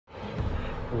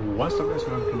What's up guys,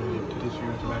 welcome to today's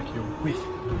video. Back here with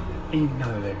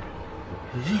another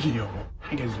video.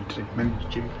 Hi guys, today my name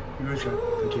is Jake. You guys got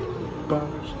the Jake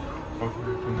Bars. Welcome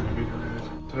back to another video guys.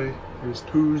 Today is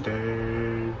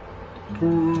Tuesday.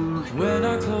 When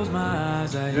I close my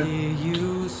eyes, I hear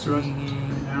you singing.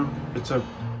 Right now it's a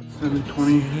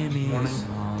 7:20 morning.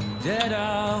 That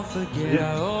I'll forget.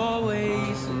 I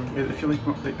always. If you like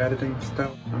the editing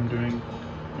stuff I'm doing,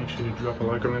 make sure you drop a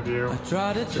like on the video. I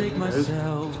try to take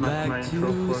myself back my to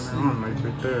intro for now, I'm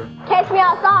right there. Catch me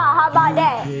outside, how about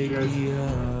that? See you guys.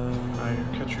 I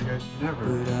catch you guys never.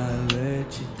 But I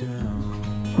let you down.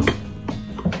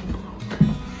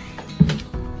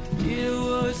 It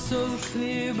was so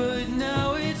clear, but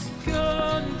now it's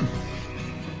gone.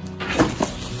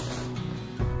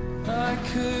 I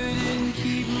couldn't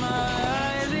keep my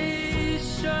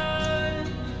eyelids shut.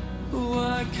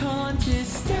 Why can't you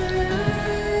stay?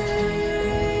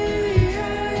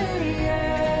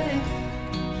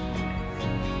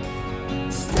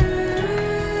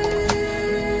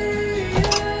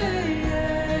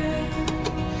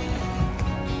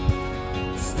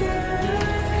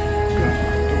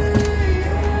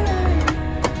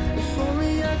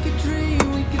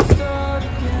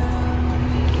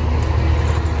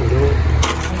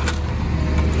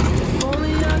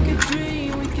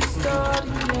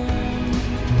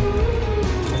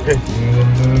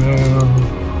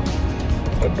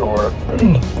 The door.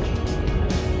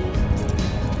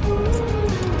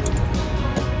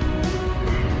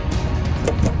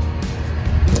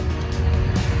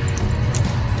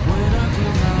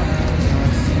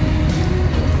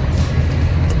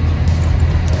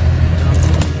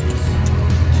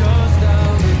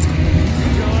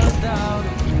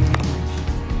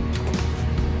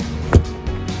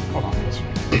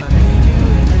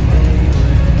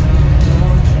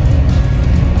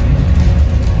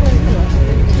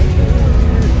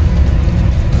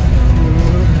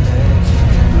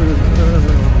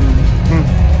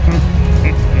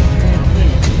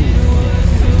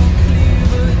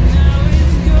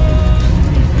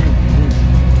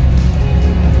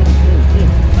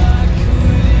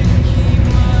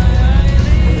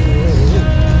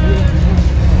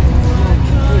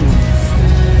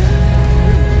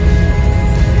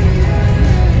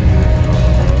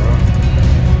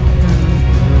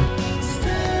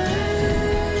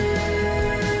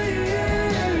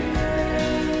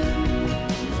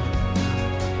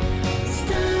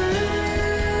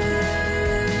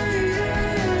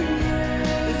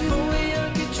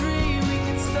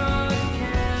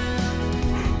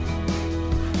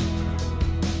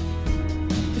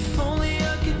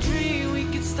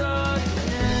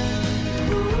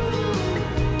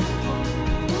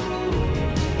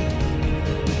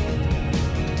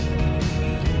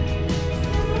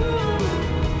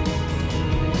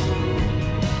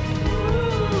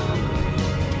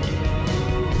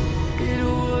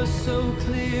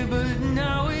 But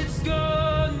now it's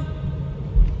gone.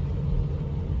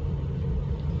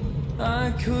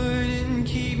 I couldn't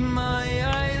keep my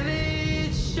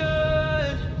eyelids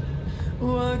shut.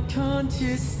 Why can't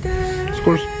you stay? Of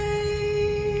course.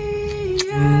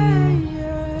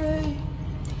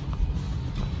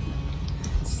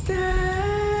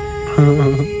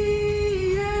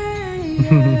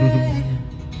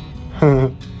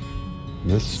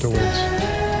 Mr. Woods.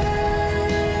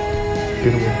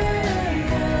 Get away.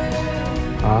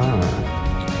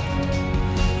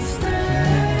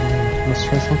 Let's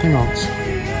try something else.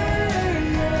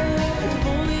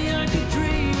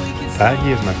 That he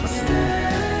is my friend.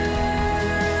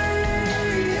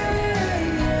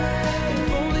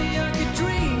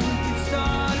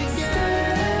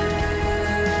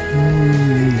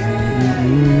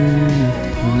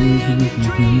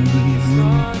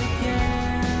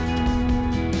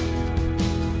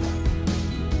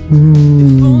 If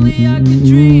only I could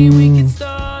dream we could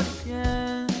start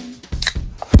again.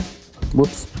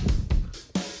 Whoops.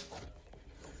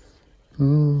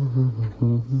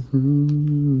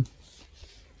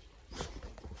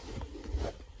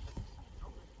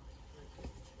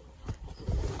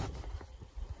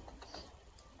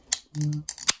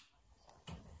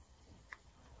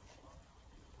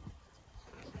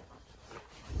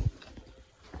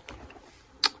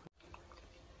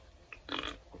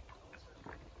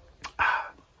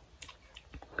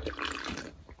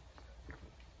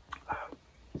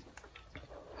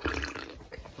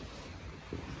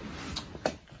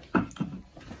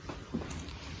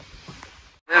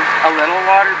 A little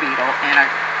water beetle in a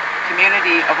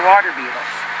community of water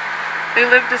beetles. They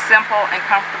lived a simple and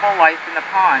comfortable life in the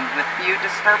pond with few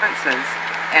disturbances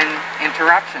and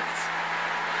interruptions.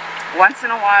 Once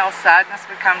in a while, sadness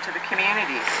would come to the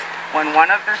communities. when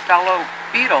one of their fellow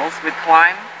beetles would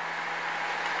climb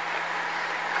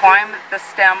the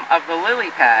stem of the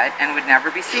lily pad and would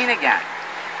never be seen again.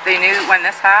 They knew when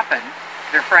this happened,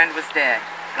 their friend was dead,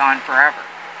 gone forever.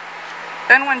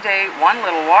 Then one day, one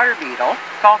little water beetle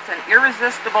felt an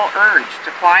irresistible urge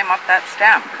to climb up that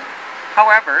stem.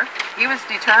 However, he was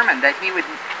determined that he would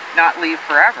not leave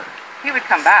forever. He would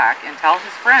come back and tell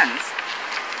his friends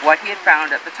what he had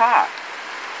found at the top.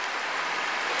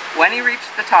 When he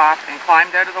reached the top and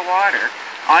climbed out of the water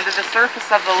onto the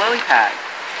surface of the lily pad,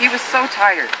 he was so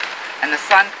tired, and the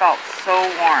sun felt so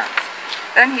warm.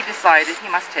 Then he decided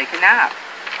he must take a nap.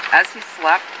 As he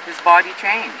slept, his body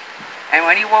changed, and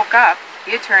when he woke up,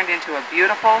 he had turned into a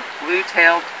beautiful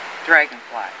blue-tailed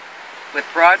dragonfly, with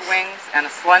broad wings and a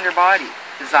slender body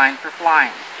designed for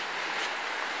flying.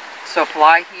 So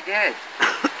fly he did,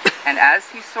 and as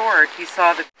he soared, he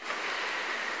saw the...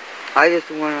 I just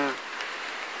wanna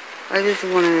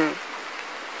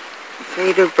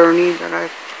say to Bernie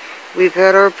that we've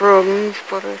had our problems,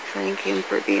 but I thank him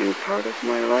for being part of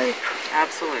my life.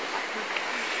 Absolutely.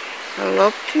 I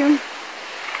loved him,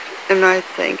 and I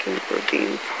thank him for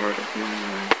being part of my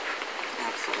life.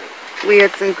 Absolutely. We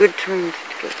had some good times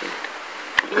together.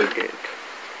 We did.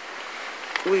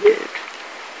 We did.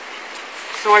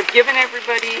 So I've given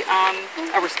everybody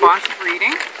a responsive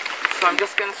reading. So I'm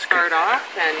just going to start off,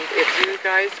 and if you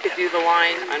guys could do the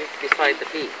line beside the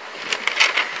beat.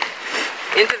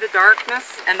 Into the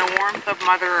darkness and the warmth of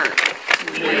Mother Earth,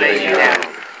 we lay you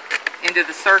down. Into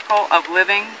the circle of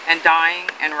living and dying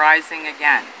and rising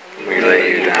again, we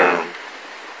lay you down.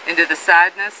 Into the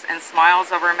sadness and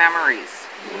smiles of our memories,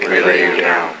 we lay you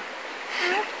down.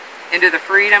 Into the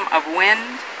freedom of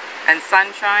wind and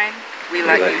sunshine, we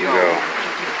let you go.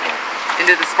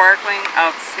 Into the sparkling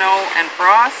of snow and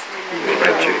frost, we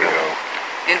let you go.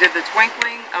 Into the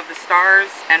twinkling of the stars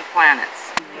and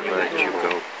planets, we let you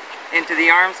go. Into the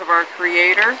arms of our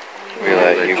Creator, we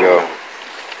let you go.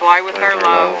 Fly with our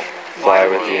love, fly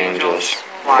with the angels,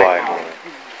 fly home.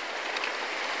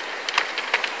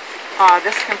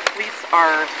 This completes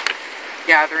our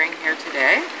gathering here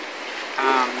today.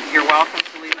 You're welcome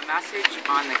to leave a message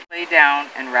on the lay down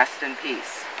and rest in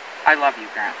peace. I love you,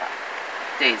 Grandpa.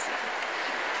 Daisy.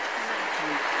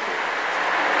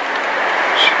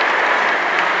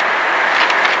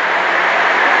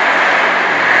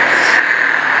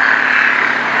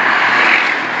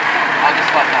 I'll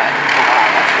just let that go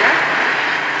out up here.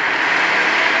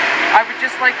 I would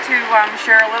just like to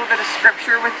share a little bit of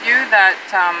scripture with you that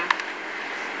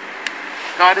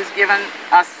God has given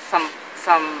us some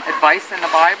advice in the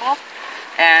Bible,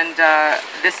 and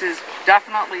this is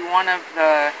definitely one of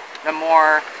the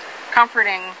more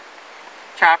comforting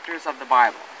chapters of the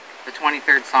Bible, the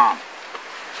 23rd Psalm.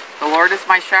 The Lord is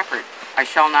my shepherd, I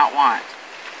shall not want.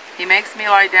 He makes me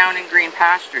lie down in green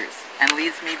pastures and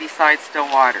leads me beside still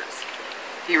waters.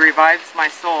 He revives my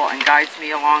soul and guides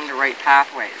me along the right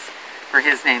pathways for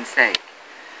his name's sake.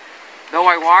 Though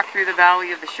I walk through the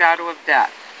valley of the shadow of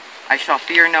death, I shall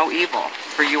fear no evil,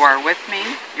 for you are with me,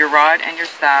 your rod and your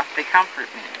staff, they comfort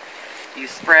me. You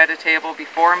spread a table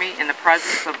before me in the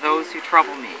presence of those who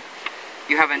trouble me.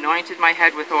 You have anointed my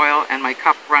head with oil, and my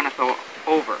cup runneth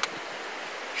over.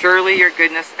 Surely your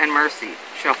goodness and mercy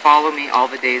shall follow me all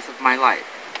the days of my life,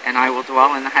 and I will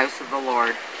dwell in the house of the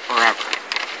Lord forever.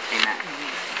 Amen.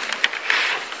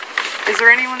 Is there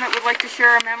anyone that would like to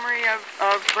share a memory of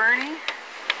Bernie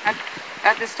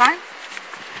at this time?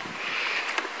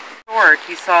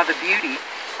 He saw the beauty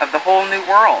of the whole new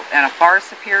world and a far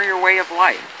superior way of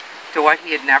life to what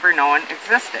he had never known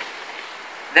existed.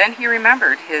 Then he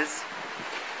remembered his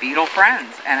beetle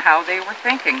friends and how they were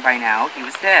thinking by now he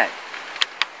was dead.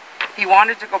 He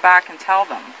wanted to go back and tell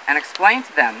them and explain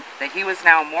to them that he was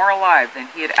now more alive than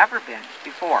he had ever been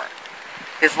before.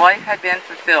 His life had been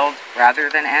fulfilled rather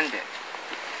than ended.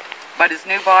 But his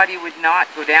new body would not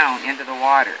go down into the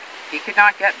water. He could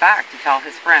not get back to tell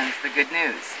his friends the good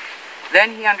news.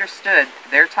 Then he understood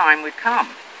their time would come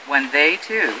when they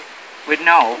too would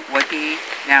know what he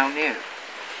now knew.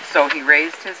 So he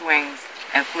raised his wings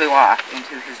and flew off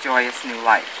into his joyous new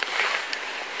life.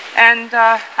 And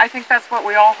I think that's what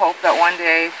we all hope, that one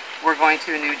day we're going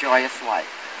to a new joyous life.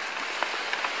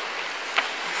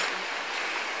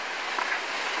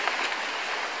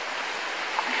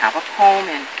 I have a poem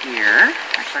in here.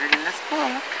 I put it in this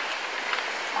book.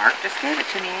 Mark just gave it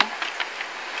to me.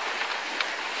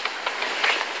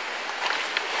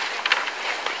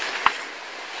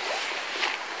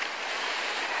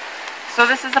 So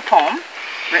this is a poem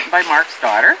written by Mark's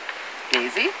daughter,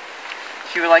 Daisy.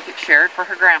 She would like it shared for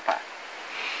her grandpa.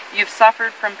 You've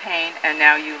suffered from pain and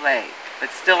now you lay,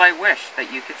 but still I wish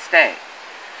that you could stay.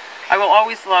 I will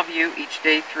always love you each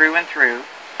day through and through.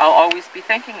 I'll always be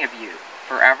thinking of you.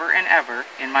 Forever and ever,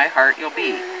 in my heart you'll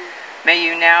be. May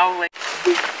you now lay...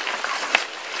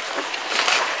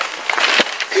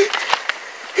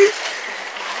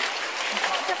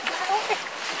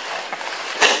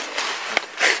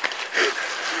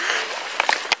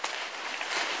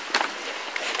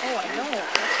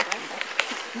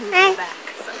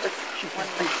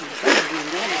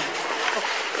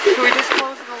 Can we just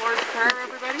close in the Lord's Prayer,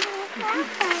 everybody?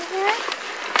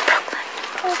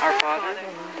 Our Father,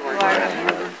 who art in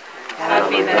heaven, hallowed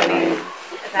be thy name.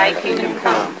 Thy kingdom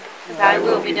come, thy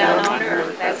will be done on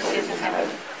earth as it is in heaven.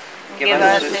 Give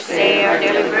us this day our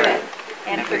daily bread,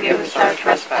 and forgive us our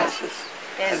trespasses,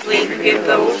 as we forgive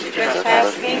those who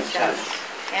trespass against us.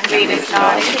 And lead us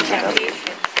not into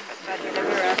temptation, but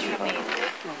deliver us from evil.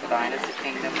 For thine is the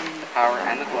kingdom, the power,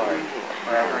 and the glory,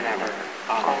 forever and ever.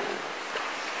 Amen.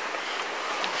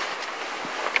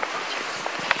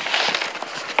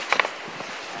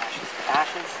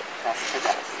 Ashes, dust to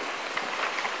dust.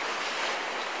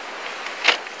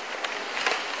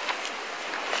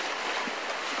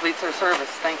 Completes our service.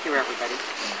 Thank you, everybody.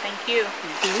 Thank you.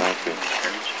 Thank you.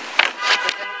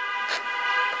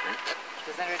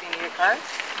 Does anybody need a card?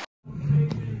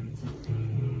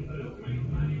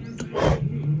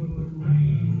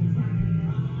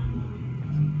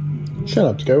 Shut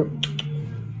up, Scout.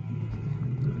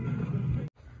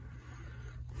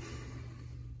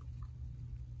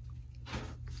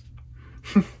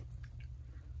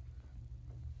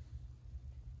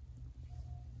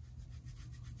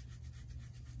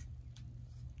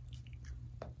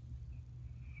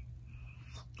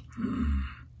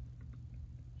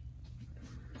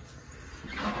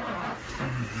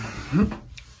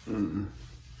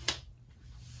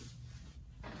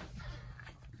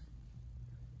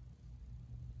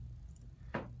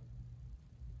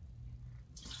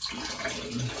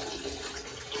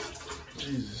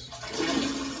 Jesus.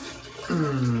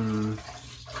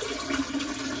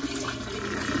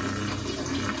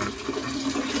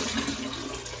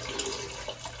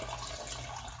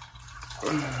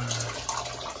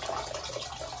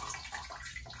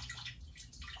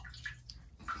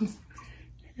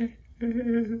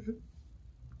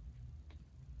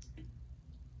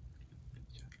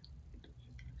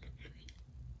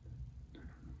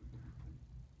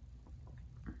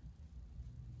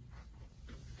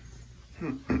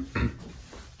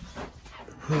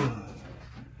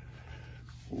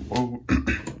 Whoa.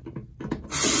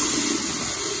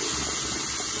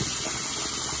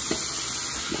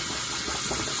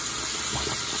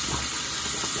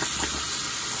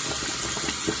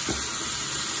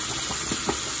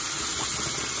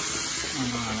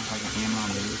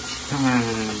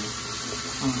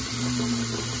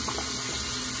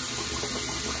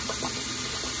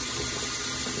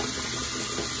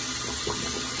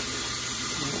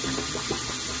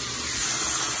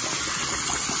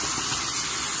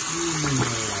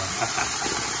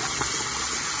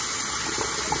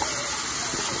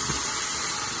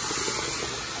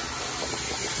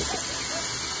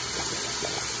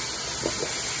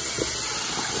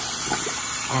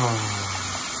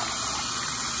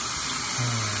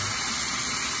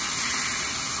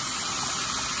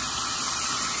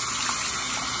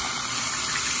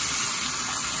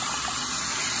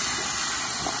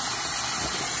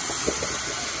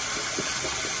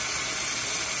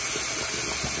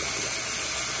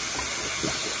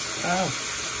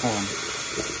 Hold on.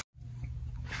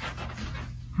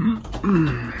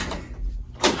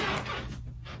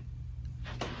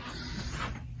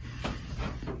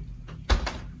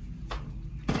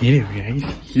 Anyway, guys.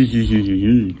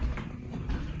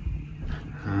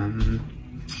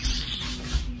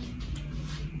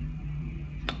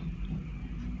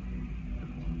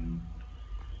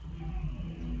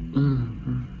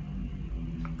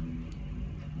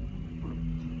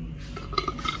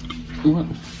 What?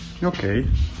 You okay?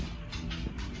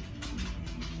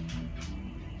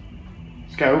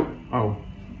 Scout? Oh.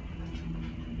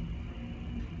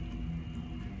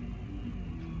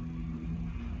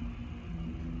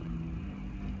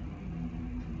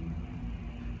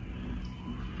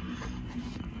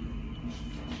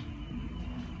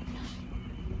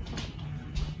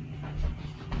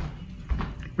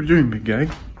 What are you doing, big guy?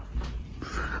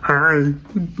 Hi.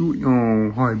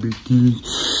 Oh, hi, big guy.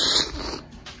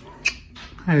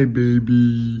 Hi,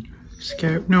 baby.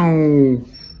 Scout, no.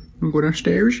 Wanna go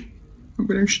downstairs? Wanna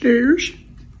go downstairs? You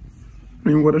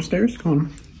wanna go downstairs?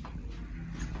 Come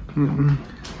on.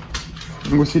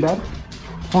 Wanna go see Dad?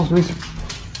 Oh, Lisa.